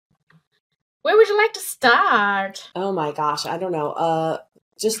Where would you like to start? Oh my gosh, I don't know.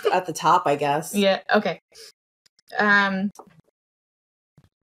 Just at the top, I guess. Yeah, okay.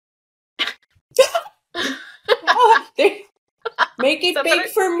 Make it big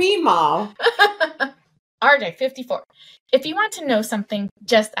for me, Ma. RJ, 54. If you want to know something,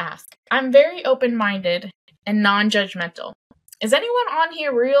 just ask. I'm very open-minded and non-judgmental. Is anyone on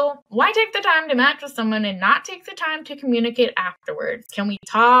here real? Why take the time to match with someone and not take the time to communicate afterwards? Can we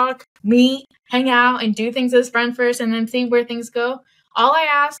talk, meet, hang out, and do things as friends first and then see where things go? All I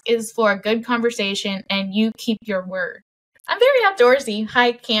ask is for a good conversation and you keep your word. I'm very outdoorsy.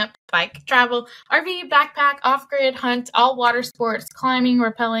 Hike, camp, bike, travel, RV, backpack, off-grid, hunt, all water sports, climbing,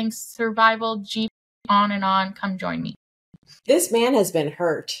 rappelling, survival, jeep, on and on. Come join me. This man has been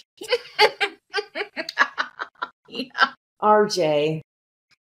hurt. Yeah. RJ.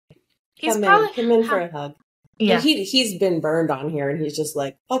 Come in for a hug. Yeah. And he's been burned on here and he's just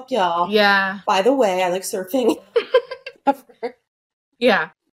like, fuck y'all. Yeah. By the way, I like surfing. Yeah.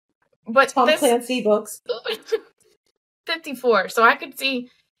 But Tom Clancy books. 54. So I could see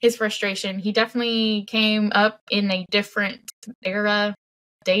his frustration. He definitely came up in a different era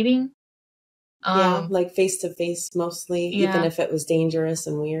dating. Yeah, like face to face mostly, even if it was dangerous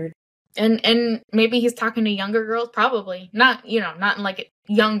and weird. And maybe he's talking to younger girls, probably. Not like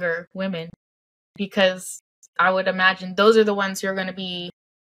younger women. Because I would imagine those are the ones who are going to be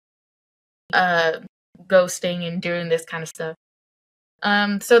ghosting and doing this kind of stuff.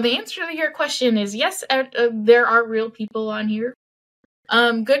 So the answer to your question is yes, there are real people on here.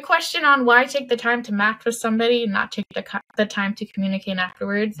 Good question on why take the time to match with somebody and not take the time to communicate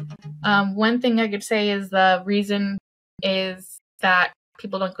afterwards. One thing I could say is the reason is that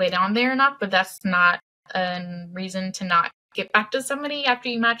people don't go down there enough, but that's not a reason to not get back to somebody after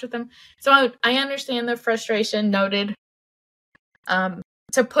you match with them. So I understand the frustration noted.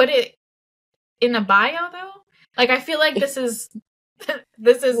 To put it in a bio though, like I feel like this is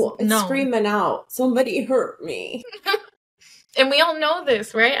well, it's screaming out, somebody hurt me. And we all know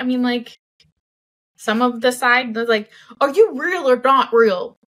this, right? I mean, like, some of the side is like, are you real or not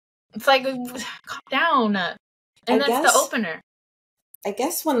real? It's like, calm down. And that's the opener. I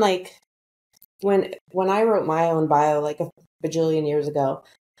guess when I wrote my own bio, like a bajillion years ago,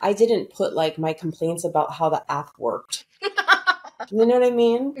 I didn't put, like, my complaints about how the app worked. You know what I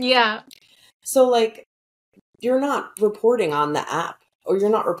mean? Yeah. So, like, you're not reporting on the app. Or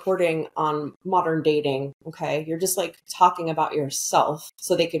you're not reporting on modern dating, okay? You're just like talking about yourself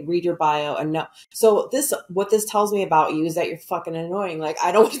so they could read your bio and know. So what this tells me about you is that you're fucking annoying. Like,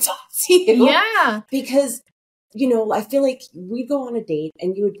 I don't want to talk to you. Yeah. Because, I feel like we'd go on a date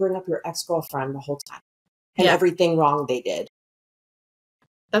and you would bring up your ex-girlfriend the whole time. And everything wrong they did.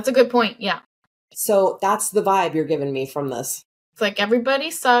 That's a good point, yeah. So that's the vibe you're giving me from this. It's like everybody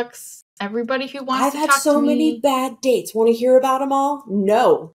sucks. Everybody who wants to talk to me. I've had so many bad dates. Want to hear about them all?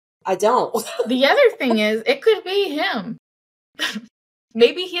 No, I don't. The other thing is, it could be him.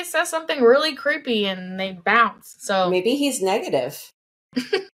 Maybe he says something really creepy and they bounce. So maybe he's negative.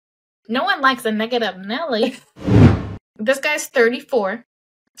 No one likes a negative Nelly. This guy's 34,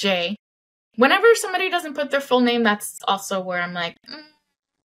 Jay. Whenever somebody doesn't put their full name, that's also where I'm like,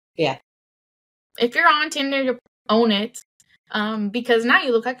 Yeah. If you're on Tinder, own it. Because now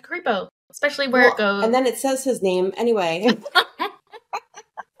you look like a creepo, especially where it goes. And then it says his name anyway.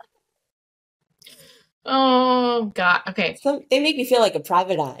 Oh, God. Okay. So they make me feel like a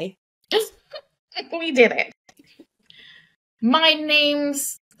private eye. We did it.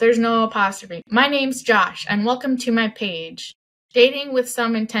 There's no apostrophe. My name's Josh, and welcome to my page. Dating with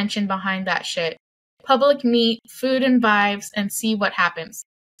some intention behind that shit. Public meet, food and vibes, and see what happens.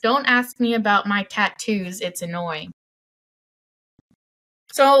 Don't ask me about my tattoos, it's annoying.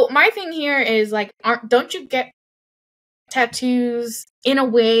 So my thing here is like, don't you get tattoos in a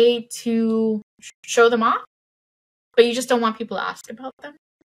way to show them off? But you just don't want people to ask about them?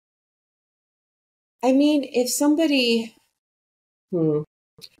 I mean, if somebody...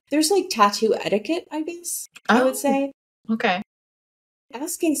 There's like tattoo etiquette, I guess, I would say. Okay.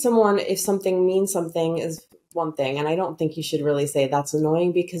 Asking someone if something means something is one thing, and I don't think you should really say that's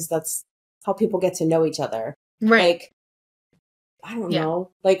annoying because that's how people get to know each other. Right. Like, I don't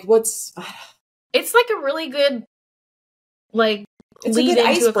know. Like, what's... It's like a really good, like, it's a good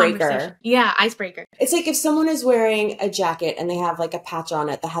icebreaker. Yeah, icebreaker. It's like if someone is wearing a jacket and they have, like, a patch on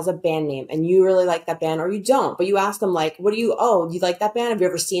it that has a band name, and you really like that band, or you don't, but you ask them, like, do you like that band? Have you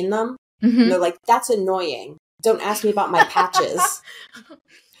ever seen them? Mm-hmm. And they're like, that's annoying. Don't ask me about my patches.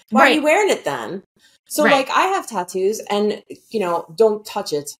 Why are you wearing it then? So, like, I have tattoos, and, don't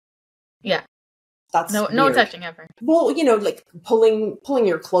touch it. Yeah. That's no weird. touching ever. Well, you know, like pulling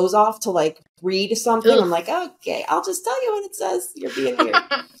your clothes off to like read something. Ugh. I'm like, okay, I'll just tell you what it says. You're being weird.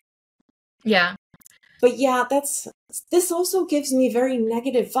 Yeah. But yeah, this also gives me very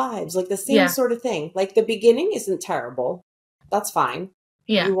negative vibes. Like the same sort of thing. Like the beginning isn't terrible. That's fine.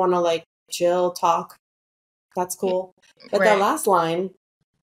 Yeah. You want to like chill, talk. That's cool. But that last line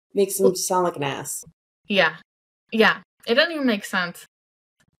makes him sound like an ass. Yeah. Yeah. It doesn't even make sense.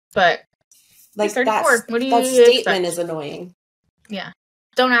 But like 34. What do you that statement expect? is annoying. Yeah.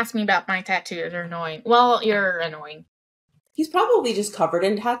 Don't ask me about my tattoos. They're annoying. Well, you're annoying. He's probably just covered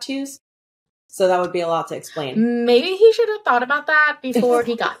in tattoos. So that would be a lot to explain. Maybe he should have thought about that before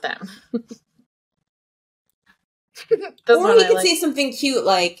he got them. Or he could say something cute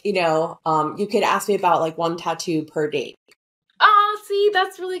like, you know, you could ask me about like one tattoo per date. Oh, see,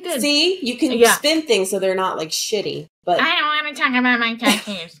 that's really good. See, you can spin things so they're not like shitty. But I don't want to talk about my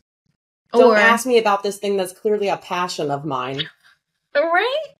tattoos. Don't ask me about this thing that's clearly a passion of mine.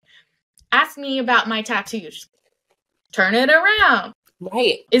 Right? Ask me about my tattoos. Turn it around.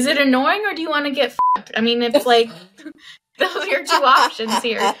 Right. Is it annoying or do you want to get f***ed? I mean, it's like, those are your two options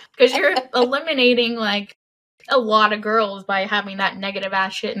here. Because you're eliminating, like, a lot of girls by having that negative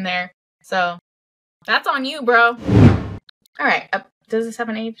ass shit in there. So, that's on you, bro. Alright, does this have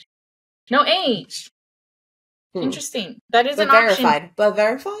an age? No age. Interesting. That is an option. But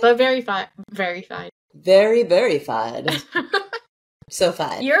verified? But verified. Verified. Very verified. So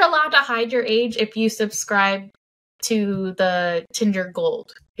fine. You're allowed to hide your age if you subscribe to the Tinder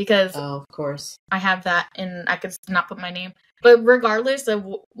Gold. Because of course. I have that and I could not put my name. But regardless of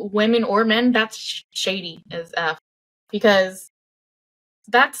women or men, that's shady as F. Because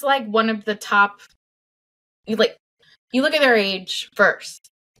that's like one of the top... You look at their age first.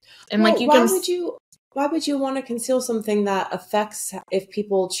 And well, why would you want to conceal something that affects if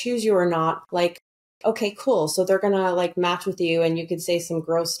people choose you or not? Like, okay, cool. So they're going to like match with you and you could say some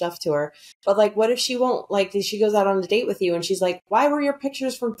gross stuff to her. But like, what if she won't? Like, she goes out on a date with you and she's like, why were your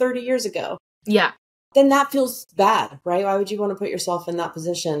pictures from 30 years ago? Yeah. Then that feels bad, right? Why would you want to put yourself in that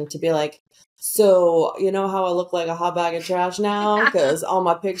position to be like, so you know how I look like a hot bag of trash now? Because all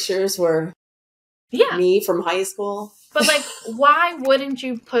my pictures were me from high school. But like, why wouldn't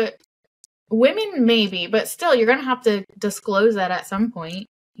you put... Women, maybe, but still, you're going to have to disclose that at some point,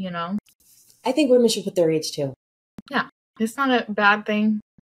 you know? I think women should put their age too. Yeah, it's not a bad thing.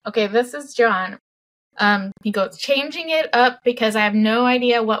 Okay, this is John. He goes, changing it up because I have no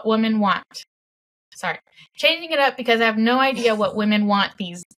idea what women want. Sorry. Changing it up because I have no idea what women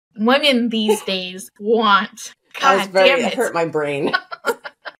these days want. God damn it. It hurt my brain.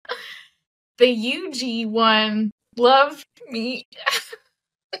 The UG one loved me.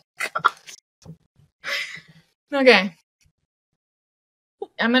 God. Okay.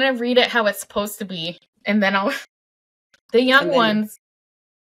 I'm gonna read it how it's supposed to be, and then I'll... The young ones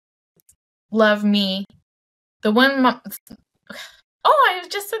love me. The one... Oh, I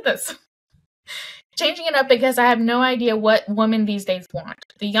just said this. Changing it up because I have no idea what women these days want.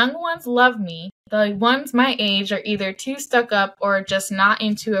 The young ones love me. The ones my age are either too stuck up or just not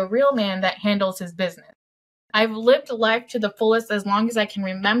into a real man that handles his business. I've lived life to the fullest as long as I can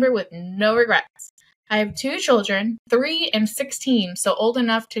remember with no regrets. I have 2 children, 3 and 16, so old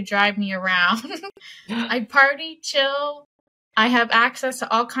enough to drive me around. I party, chill. I have access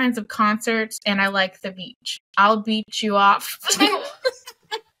to all kinds of concerts, and I like the beach. I'll beat you off.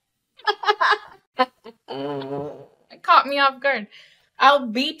 It caught me off guard. I'll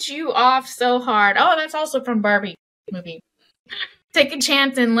beat you off so hard. Oh, that's also from Barbie movie. Take a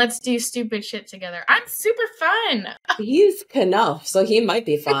chance and let's do stupid shit together. I'm super fun. He's enough, so he might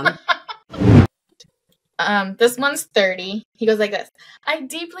be fun. This one's 30. He goes like this. I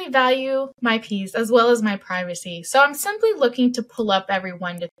deeply value my peace as well as my privacy, so I'm simply looking to pull up every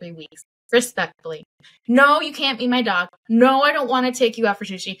 1 to 3 weeks. Respectfully. No, you can't be my dog. No, I don't want to take you out for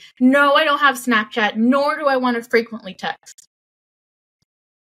sushi. No, I don't have Snapchat, nor do I want to frequently text.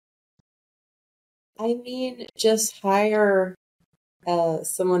 I mean, just hire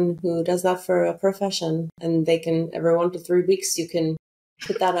someone who does that for a profession, and they can, every 1 to 3 weeks, you can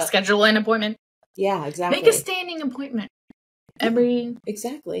put that up. Schedule an appointment. Yeah, exactly. Make a standing appointment every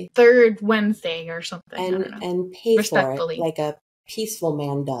third Wednesday or something. And pay for it like a peaceful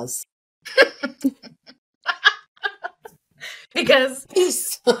man does. Because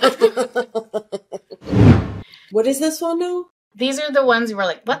peace. What is this one now? These are the ones who were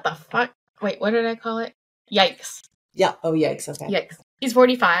like, what the fuck? Wait, what did I call it? Yikes. Yeah. Oh, yikes. Okay. Yikes. He's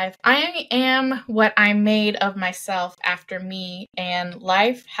 45. I am what I made of myself after me, and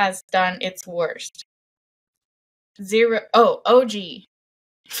life has done its worst. OG.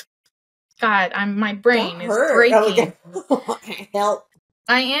 God, my brain That is hurt. breaking. Okay. Help.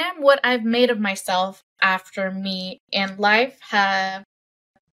 I am what I've made of myself after me, and life have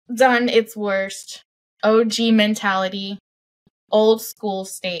done its worst. OG mentality, old school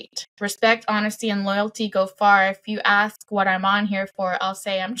state. Respect, honesty, and loyalty go far. If you ask what I'm on here for, I'll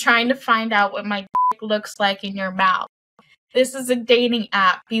say I'm trying to find out what my dick looks like in your mouth. This is a dating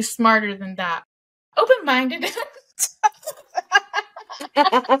app. Be smarter than that. Open-minded.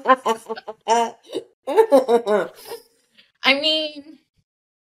 I mean,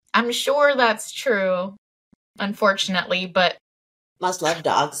 I'm sure that's true, unfortunately, but Must love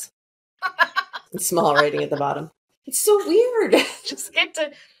dogs. Small writing at the bottom. It's so weird. just get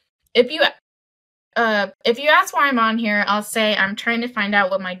to if you ask why I'm on here, I'll say I'm trying to find out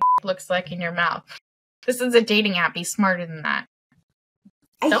what my dick looks like in your mouth. This is a dating app. Be smarter than that.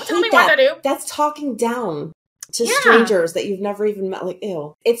 Don't tell me what to do. That's talking down to strangers that you've never even met. Like,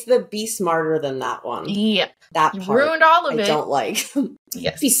 ew. It's the be smarter than that one. Yeah. That You part ruined all of it. I don't like.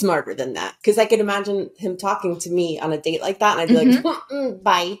 Yes. Be smarter than that. Because I could imagine him talking to me on a date like that, and I'd be like,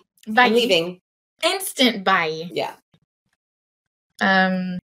 bye. Bye. I'm leaving. Instant bye. Yeah.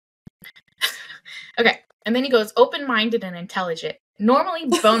 Okay. And then he goes, open-minded and intelligent. Normally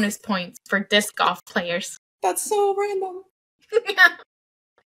bonus points for disc golf players. That's so random.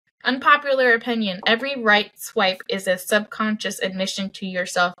 Unpopular opinion. Every right swipe is a subconscious admission to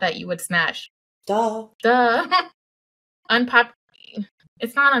yourself that you would smash. Duh.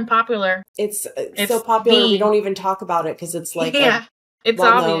 It's not unpopular. It's so popular we don't even talk about it because it's like it's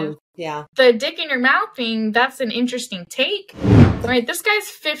obvious. known. Yeah. The dick in your mouth thing, that's an interesting take. Right, this guy's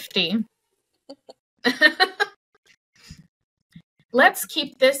 50. Let's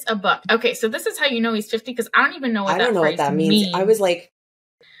keep this a buck. Okay, so this is how you know he's 50 because I don't even know what that means. I was like,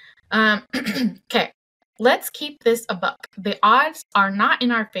 okay. Let's keep this a buck. The odds are not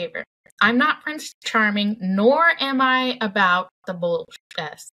in our favor. I'm not Prince Charming, nor am I about the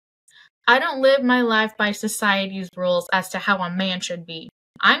bullshit. I don't live my life by society's rules as to how a man should be.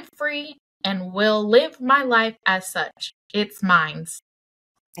 I'm free and will live my life as such. It's mine.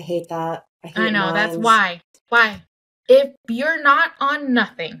 I hate that. I know, that's why. Why? If you're not on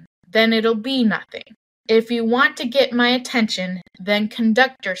nothing, then it'll be nothing. If you want to get my attention, then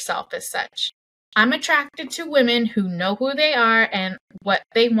conduct yourself as such. I'm attracted to women who know who they are and what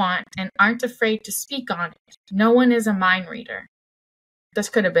they want and aren't afraid to speak on it. No one is a mind reader. This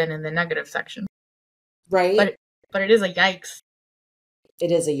could have been in the negative section. Right? But it is a yikes.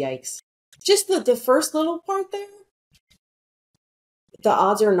 It is a yikes. Just the first little part there. The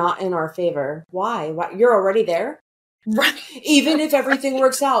odds are not in our favor. Why? You're already there? Right. Even if everything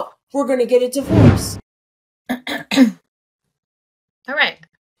works out, we're going to get a divorce. All right.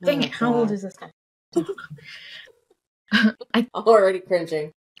 Dang it. How old is this guy? I'm already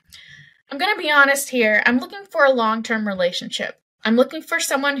cringing. I'm going to be honest here. I'm looking for a long-term relationship. I'm looking for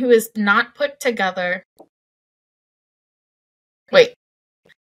someone who is not put together. Wait.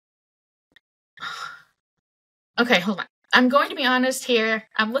 Okay, hold on. I'm going to be honest here.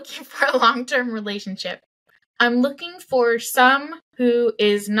 I'm looking for a long-term relationship. I'm looking for some who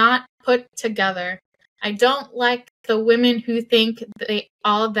is not put together. I don't like the women who think they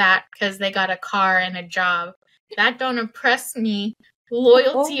all that because they got a car and a job. That don't impress me.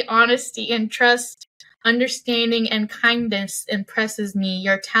 Loyalty, honesty, and trust, understanding, and kindness impresses me.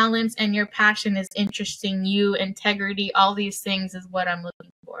 Your talents and your passion is interesting. You, integrity, all these things is what I'm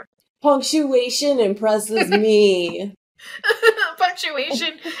looking for. Punctuation impresses me.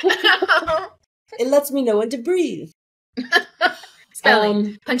 Punctuation. It lets me know when to breathe.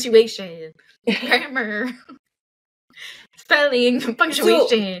 Spelling, punctuation, grammar, spelling,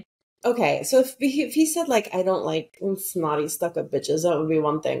 punctuation. Okay, so if he said, like, I don't like snotty, stuck-up bitches, that would be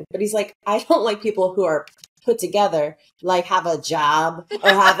one thing. But he's like, I don't like people who are put together, like have a job, or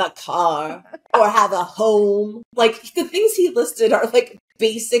have a car, or have a home. Like, the things he listed are, like,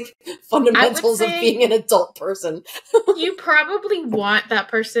 basic fundamentals of being an adult person. You probably want that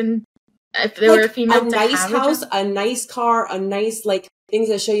person, if they were a female, a nice house, a nice car, a nice, like, things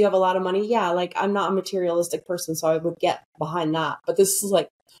that show you have a lot of money. Yeah, like, I'm not a materialistic person, so I would get behind that. But this is like,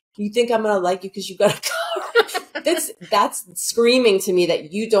 you think I'm gonna like you because you got a car? That's screaming to me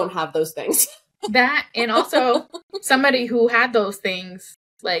that you don't have those things. That, and also somebody who had those things,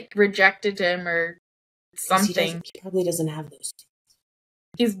 like, rejected him or something. He probably doesn't have those things.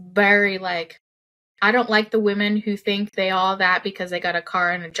 He's very, like, I don't like the women who think they all that because they got a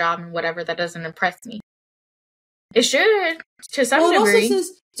car and a job and whatever. That doesn't impress me. It should, to some degree. It also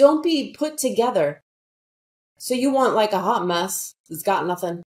says, don't be put together. So you want, like, a hot mess that's got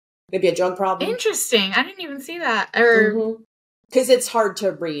nothing. Maybe a drug problem. Interesting. I didn't even see that. Or Because it's hard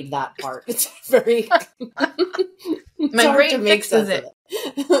to read that part. It's very... My brain fixes it.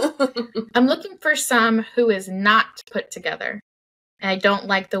 I'm looking for some who is not put together. And I don't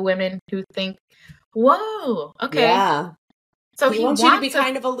like the women who think, whoa, okay. Yeah. So he wants you to be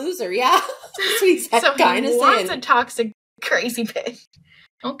kind of a loser. Yeah. That's what he's so kind of he saying. wants a toxic, crazy bitch.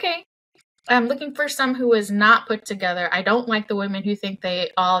 Okay. I'm looking for some who is not put together. I don't like the women who think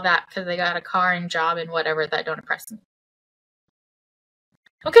they all that because they got a car and job and whatever. That don't impress me.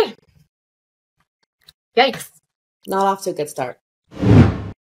 Okay. Yikes. Not off to a good start.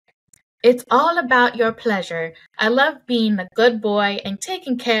 It's all about your pleasure. I love being a good boy and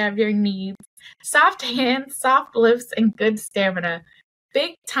taking care of your needs. Soft hands, soft lips, and good stamina.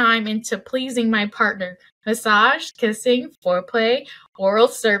 Big time into pleasing my partner. Massage, kissing, foreplay, oral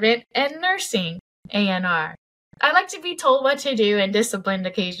servant, and nursing. ANR. I like to be told what to do and disciplined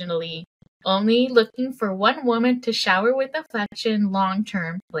occasionally. Only looking for one woman to shower with affection,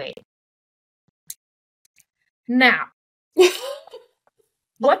 long-term play. Now,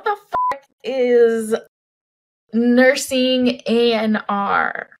 what the fuck is nursing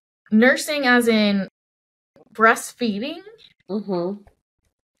ANR? Nursing as in breastfeeding? Mm-hmm.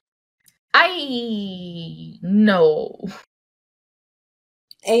 I know.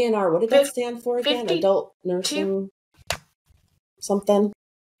 ANR, what did that stand for again? Adult nursing something?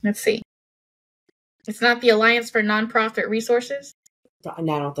 Let's see. It's not the Alliance for Nonprofit Resources? No,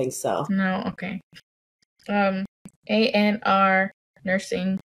 I don't think so. No, okay. ANR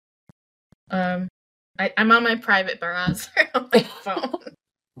nursing. I'm on my private browser on my phone.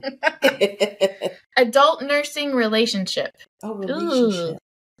 Adult nursing relationship. Oh, relationship.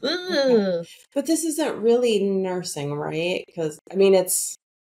 Ooh. Okay. But this isn't really nursing, right? Because I mean, it's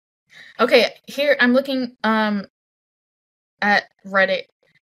okay. Here I'm looking at Reddit.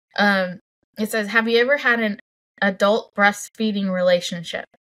 It says, "Have you ever had an adult breastfeeding relationship?"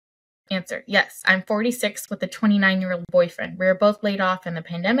 Answer: yes. I'm 46 with a 29-year-old boyfriend. We were both laid off in the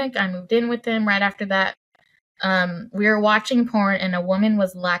pandemic. I moved in with him right after that. We were watching porn and a woman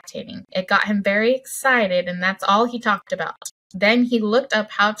was lactating. It got him very excited, and that's all he talked about. Then he looked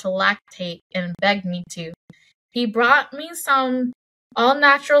up how to lactate and begged me to. He brought me some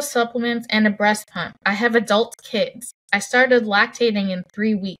all-natural supplements and a breast pump. I have adult kids. I started lactating in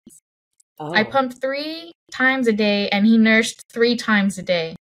 3 weeks. Oh. I pumped 3 times a day, and he nursed 3 times a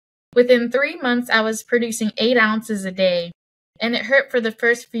day. Within 3 months, I was producing 8 ounces a day, and it hurt for the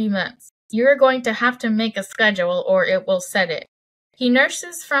first few months. You are going to have to make a schedule, or it will set it. He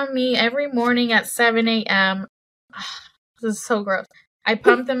nurses from me every morning at 7 a.m. This is so gross. I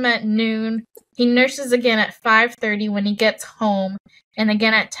pump him at noon. He nurses again at 5:30 when he gets home, and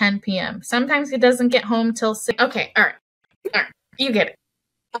again at 10 p.m. Sometimes he doesn't get home till 6. Okay, all right. You get it.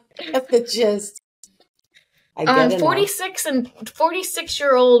 That's the gist. I get it.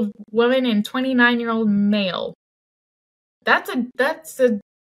 46-year-old woman and 29-year-old male. That's a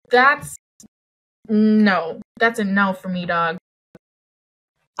no. That's a no for me, dog.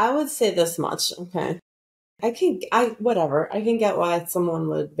 I would say this much. Okay. Whatever. I can get why someone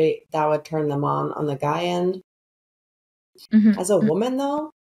that would turn them on the guy end. Mm-hmm. As a woman,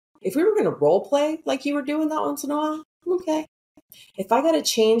 though, if we were going to role play like you were doing that once in a while, okay. If I got to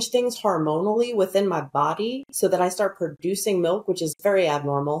change things hormonally within my body so that I start producing milk, which is very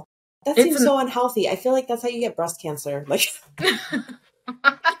abnormal, that seems so unhealthy. I feel like that's how you get breast cancer. Like,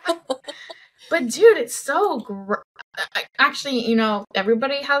 but dude, it's so actually, you know,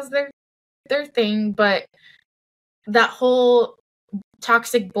 everybody has their thing, but that whole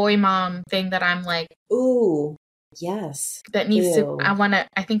toxic boy mom thing that I'm like, ooh, yes, that needs to.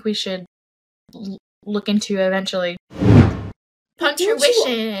 I think we should look into eventually.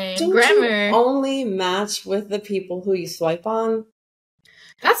 Punctuation, grammar. You only match with the people who you swipe on?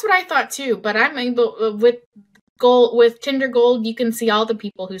 That's what I thought too, but I'm able with Tinder Gold, you can see all the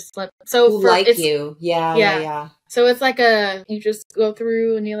people who slip. So you. Yeah. So it's like you just go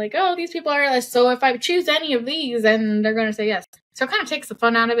through and you're like, oh, these people are less. So if I choose any of these, then they're going to say yes. So it kind of takes the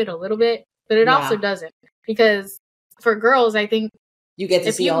fun out of it a little bit, but it also doesn't. Because for girls, I think you get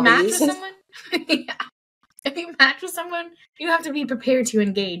to see all these. With someone, yeah. If you match with someone, you have to be prepared to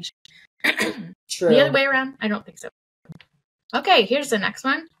engage. True. The other way around? I don't think so. Okay, here's the next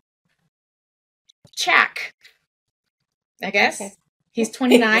one. Chak. I guess. Okay. He's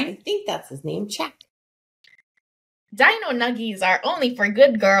 29. I think that's his name, Chak. Dino Nuggies are only for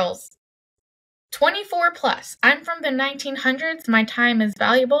good girls. 24 plus. I'm from the 1900s. My time is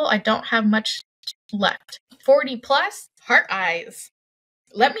valuable. I don't have much left. 40 plus. Heart eyes.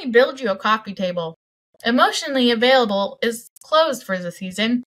 Let me build you a coffee table. Emotionally available is closed for the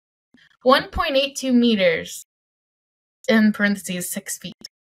season. 1.82 meters. in parentheses 6 feet.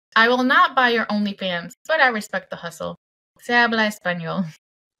 I will not buy your OnlyFans, but I respect the hustle. Se habla español.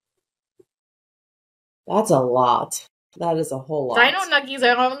 That's a lot. That is a whole lot. Dino Nuggies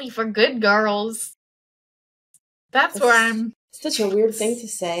are only for good girls. That's where I'm such a weird thing to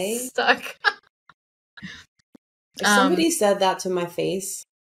say. Stuck. If somebody said that to my face,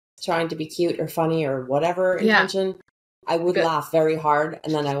 trying to be cute or funny or whatever intention, I would laugh very hard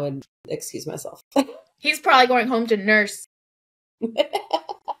and then I would excuse myself. He's probably going home to nurse.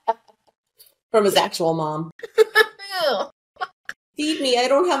 From his actual mom. Feed me, I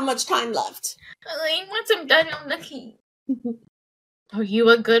don't have much time left. I want some Dino Nuggies. Are you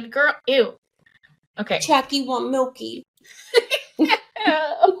a good girl? Ew. Okay. Jackie want Milky.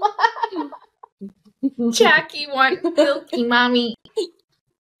 Jackie want Milky, mommy.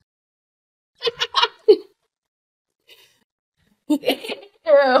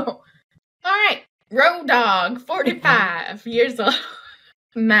 All right. Road Dog, 45 years old.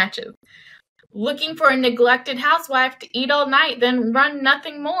 Matches. Looking for a neglected housewife to eat all night, then run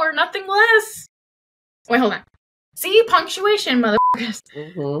nothing more, nothing less. Wait, hold on. See, punctuation, motherfuckers.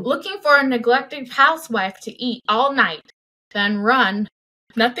 Looking for a neglected housewife to eat all night, then run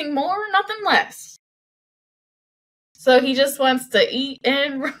nothing more, nothing less. So he just wants to eat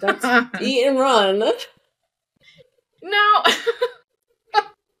and run. That's eat and run. No.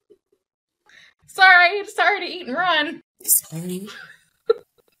 Sorry to eat and run. Sorry.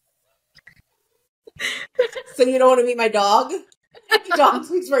 So you don't want to meet my dog? My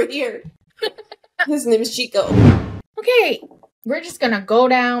dog's right here. His name is Chico. Okay, we're just gonna go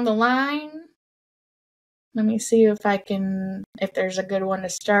down the line. Let me see if there's a good one to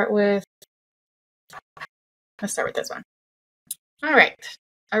start with. Let's start with this one. All right.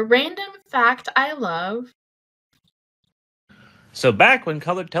 A random fact I love. So back when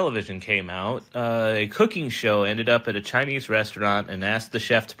colored television came out, a cooking show ended up at a Chinese restaurant and asked the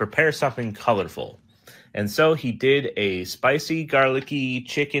chef to prepare something colorful. And so he did a spicy, garlicky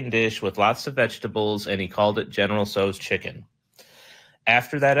chicken dish with lots of vegetables, and he called it General Tso's Chicken.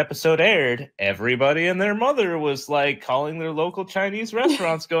 After that episode aired, everybody and their mother was like calling their local Chinese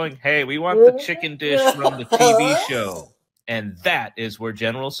restaurants going, hey, we want the chicken dish from the TV show. And that is where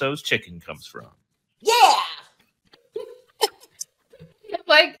General Tso's Chicken comes from. Yeah!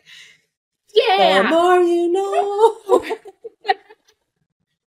 Like, yeah! The more you know.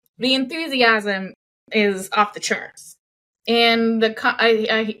 The enthusiasm is off the charts. And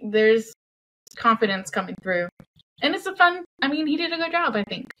there's confidence coming through. And it's he did a good job, I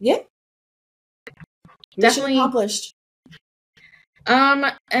think. Yeah. Definitely accomplished.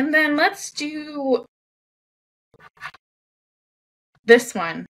 And then let's do this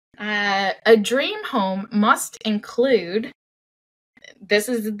one. A dream home must include. This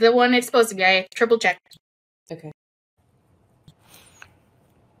is the one it's supposed to be. I triple check. Okay.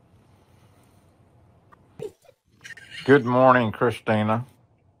 Good morning, Christina.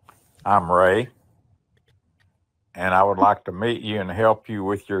 I'm Ray, and I would like to meet you and help you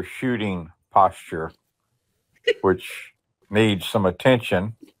with your shooting posture, which needs some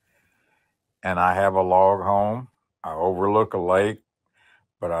attention. And I have a log home. I overlook a lake,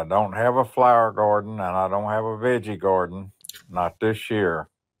 but I don't have a flower garden, and I don't have a veggie garden. Not this year.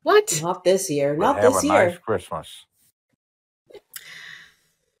 What? Not this year. But Not have this a year. nice Christmas.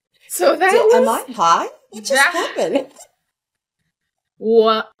 So that am I high? What just happened?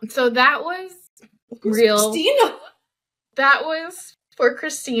 What? So that was real. Christina. That was for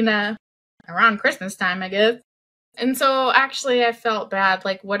Christina around Christmas time, I guess. And so actually I felt bad.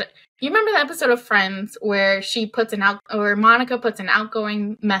 Like, what? You remember the episode of Friends where Monica puts an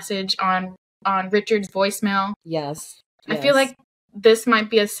outgoing message on Richard's voicemail? Yes. I feel like this might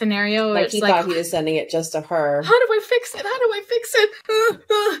be a scenario where like he thought he was sending it just to her. How do I fix it? How do I fix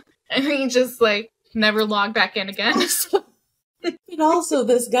it? And he just never logged back in again. And also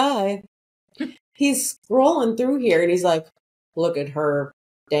this guy, he's scrolling through here and he's like, look at her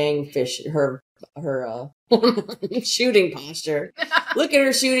dang fish, her shooting posture. Look at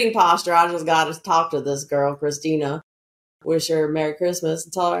her shooting posture. I just got to talk to this girl, Christina. Wish her Merry Christmas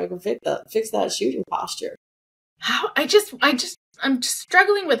and tell her I can fix that shooting posture. How? I'm just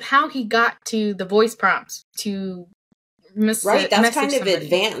struggling with how he got to the voice prompts to right, that's kind of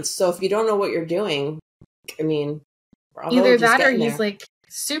advanced. So if you don't know what you're doing, bravo, either that or he's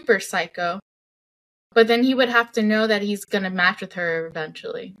super psycho. But then he would have to know that he's gonna match with her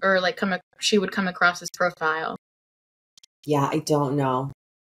eventually, or she would come across his profile. Yeah, I don't know.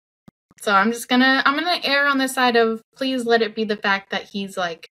 So I'm gonna err on the side of please let it be the fact that he's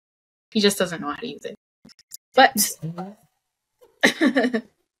he just doesn't know how to use it. But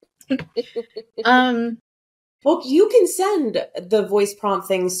Well, you can send the voice prompt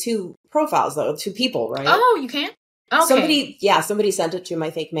things to profiles, though, to people, right? Oh, you can? Okay. Somebody sent it to my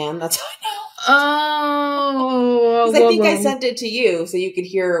fake man. That's how I know. Oh. Because I think I sent it to you so you could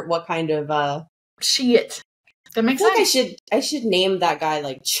hear what kind of shit. That makes sense. Like I should name that guy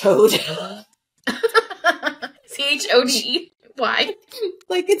like Chode. Chode. Why?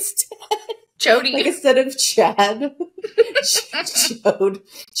 Like instead Chody. Like instead of Chad.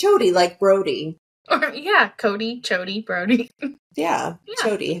 Chody, like Brody. Or yeah, Cody, Chody, Brody. Yeah,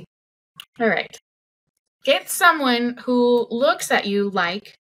 Chody. All right. Get someone who looks at you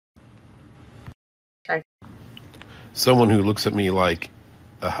like. Sorry. Someone who looks at me like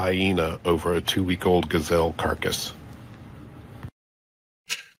a hyena over a 2-week-old gazelle carcass.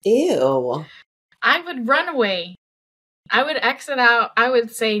 Ew. I would run away. I would exit out. I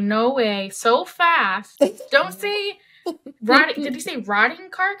would say no way so fast. Don't say rotting. Did you say rotting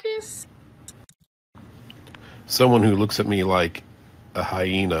carcass? Someone who looks at me like a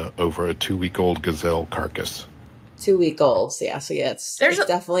hyena over a 2-week-old gazelle carcass. 2-week-olds, yeah. So yeah, it's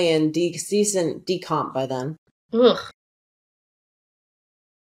definitely in decent decomp by then. Ugh.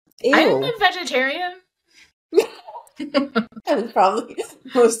 Ew. I'm a vegetarian. And probably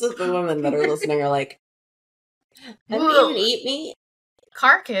most of the women that are listening are like, have you even eat meat?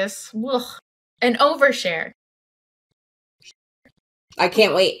 Carcass. Ugh. An overshare. I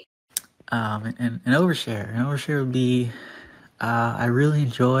can't wait. An overshare. An overshare would be, I really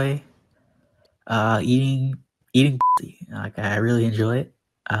enjoy eating pussy. Like, I really enjoy it.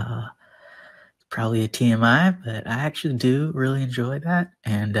 Probably a TMI, but I actually do really enjoy that.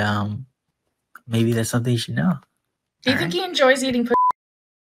 And maybe that's something you should know. Do you think he enjoys eating pussy?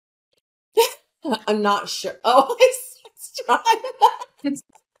 I'm not sure. Oh,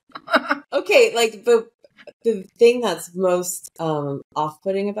 okay, like the thing that's most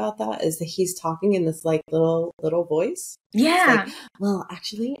off-putting about that is that he's talking in this like little voice. Yeah. Like, well,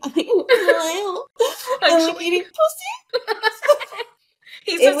 actually, I'm eating pussy.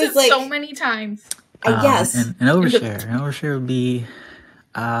 He says it so many times. Yes. An overshare. An overshare would be,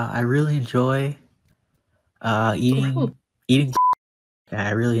 I really enjoy eating. I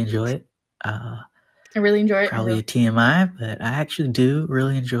really enjoy it. I really enjoy it. Probably a TMI, but I actually do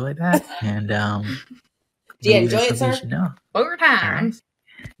really enjoy that. And do you enjoy it, sir? Know. 4 times.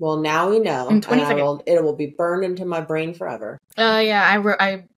 Right. Well, now we know. In 20 seconds. It will be burned into my brain forever. Yeah,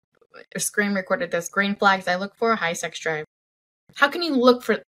 I screen recorded this. Green flags I look for, high sex drive. How can you look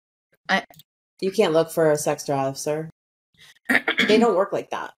for... You can't look for a sex drive, sir. They don't work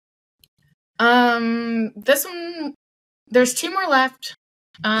like that. This one... There's 2 more left.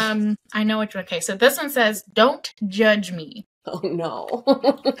 I know which one. Okay, so this one says, don't judge me. Oh, no.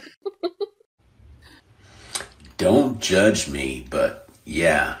 Don't judge me, but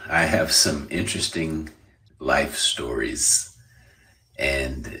yeah, I have some interesting life stories,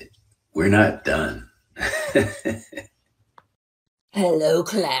 and we're not done. Hello,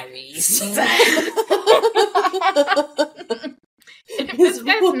 Clarice. If this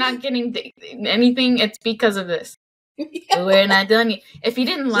guy's not getting anything, it's because of this. Yeah. We're not done yet. If he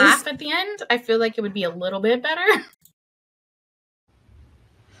didn't laugh at the end, I feel like it would be a little bit better.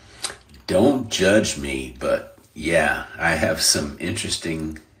 Don't judge me, but yeah, I have some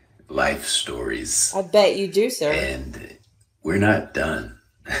interesting life stories. I bet you do, sir. And we're not done.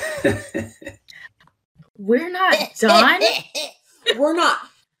 We're not done? We're not.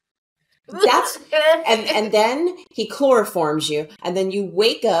 That's and then he chloroforms you, and then you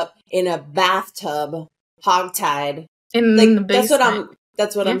wake up in a bathtub, hogtied. In like, the basement.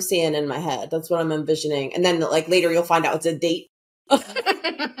 That's what I'm seeing in my head. That's what I'm envisioning. And then like later you'll find out it's a date.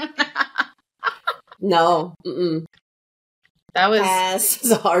 No. Mm-mm. That was pass.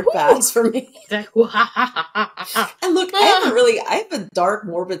 It's a hard pass for me. And look, I have a dark,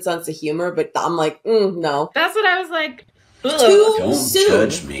 morbid sense of humor, but I'm like, no. That's what I was like. Don't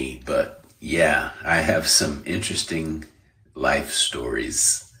judge me, but yeah, I have some interesting life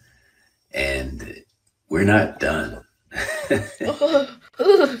stories, and we're not done.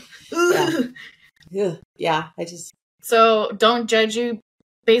 Yeah, I just... So, don't judge you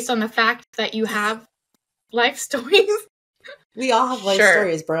based on the fact that you have life stories? We all have life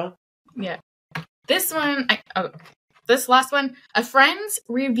stories, bro. Yeah. This one, this last one, a friend's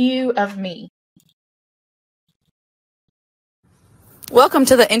review of me. Welcome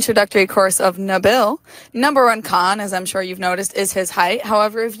to the introductory course of Nabil. Number 1 con, as I'm sure you've noticed, is his height.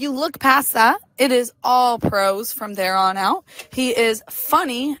 However, if you look past that, it is all pros from there on out. He is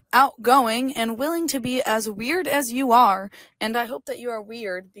funny, outgoing, and willing to be as weird as you are. And I hope that you are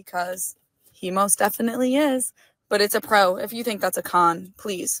weird because he most definitely is. But it's a pro. If you think that's a con,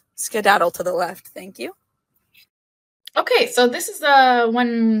 please skedaddle to the left. Thank you. Okay, so this is the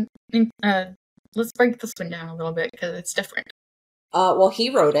one. Let's break this one down a little bit because it's different. Well, he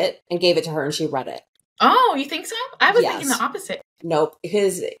wrote it and gave it to her, and she read it. Oh, you think so? I was thinking Yes. the opposite. Nope,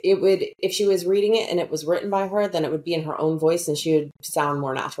 because it would, if she was reading it and it was written by her, then it would be in her own voice and she would sound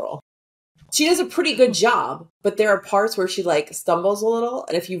more natural. She does a pretty good job, but there are parts where she like stumbles a little.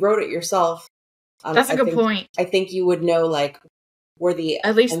 And if you wrote it yourself, That's a good point. I think you would know like where the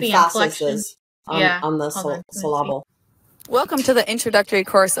At least the emphasis inflection. is on the Hold on, syllable. Welcome to the introductory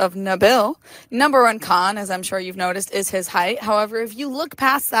course of Nabil. Number one con, as I'm sure you've noticed, is his height. However, if you look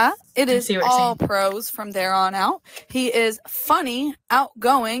past that, it is all pros from there on out. He is funny,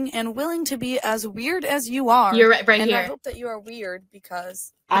 outgoing, and willing to be as weird as you are. You're right and here. I hope that you are weird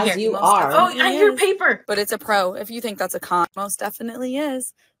because as you are. Oh, I hear paper. But it's a pro. If you think that's a con, most definitely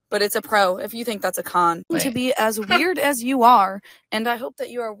is. But it's a pro. If you think that's a con, to be as weird as you are, and I hope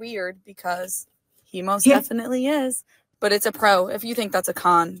that you are weird because he most definitely is. But it's a pro. If you think that's a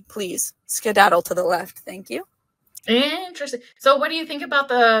con, please skedaddle to the left. Thank you. Interesting. So what do you think about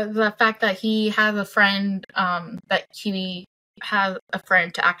the fact that he has a friend, that he has a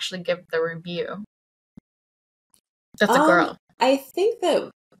friend to actually give the review? That's a girl. I think that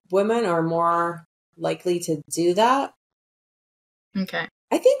women are more likely to do that. Okay.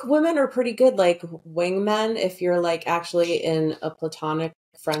 I think women are pretty good, like wingmen, if you're like actually in a platonic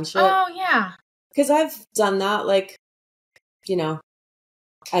friendship. Oh, yeah. Because I've done that, like, you know,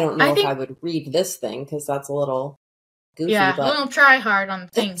 I don't know if I would read this thing because that's a little goofy. Yeah, but a little try hard on the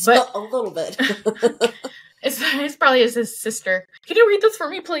thing, but a little bit. it's probably his sister. Can you read this for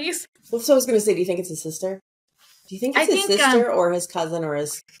me, please? Well, so I was going to say, do you think it's his sister? Do you think it's his sister or his cousin or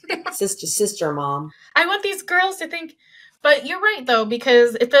his sister mom? I want these girls to think, but you're right though,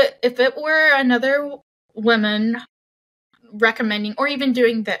 because if it were another woman recommending or even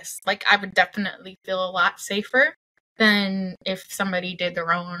doing this, like I would definitely feel a lot safer than if somebody did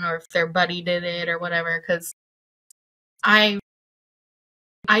their own or if their buddy did it or whatever, because I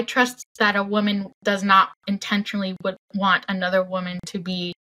trust that a woman does not intentionally would want another woman to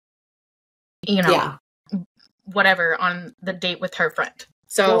be, whatever on the date with her friend.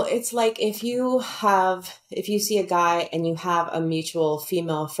 So well, it's like if you see a guy and you have a mutual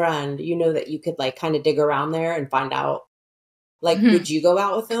female friend, you know that you could like kind of dig around there and find out, like, would you go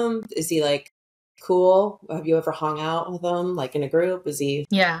out with him? Is he like cool? Have you ever hung out with him like in a group? Is he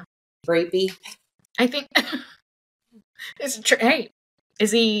rapey? I think it's hey,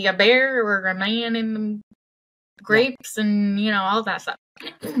 is he a bear or a man in the grapes and all that stuff?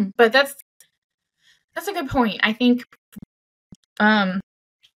 But that's a good point. I think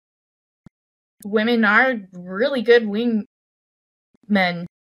women are really good wingmen.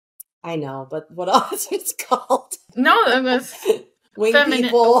 I know, but what else it's called? No, that's wing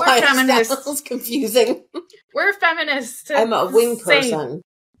people. We're feminists. Sounds confusing. We're feminists. I'm a wing person.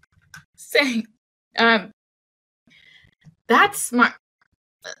 Say, that's smart.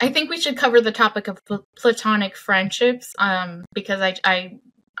 I think we should cover the topic of platonic friendships, because I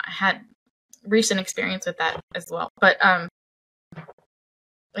had recent experience with that as well. But and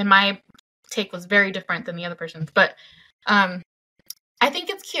my take was very different than the other person's. But I think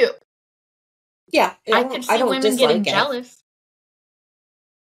it's cute. Yeah, I could see women getting jealous.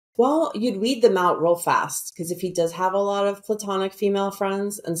 Well, you'd weed them out real fast, because if he does have a lot of platonic female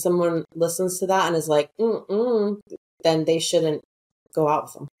friends and someone listens to that and is like, then they shouldn't go out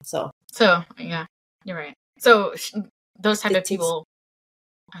with them. So yeah, you're right. So those type of people,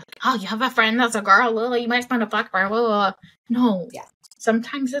 oh, you have a friend that's a girl, well, you might spend a black bar. No, yeah.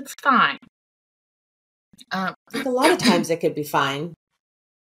 Sometimes it's fine. A lot of times it could be fine.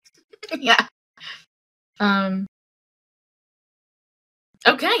 Yeah.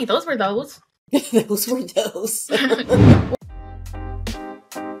 Okay, those were those. Those were those.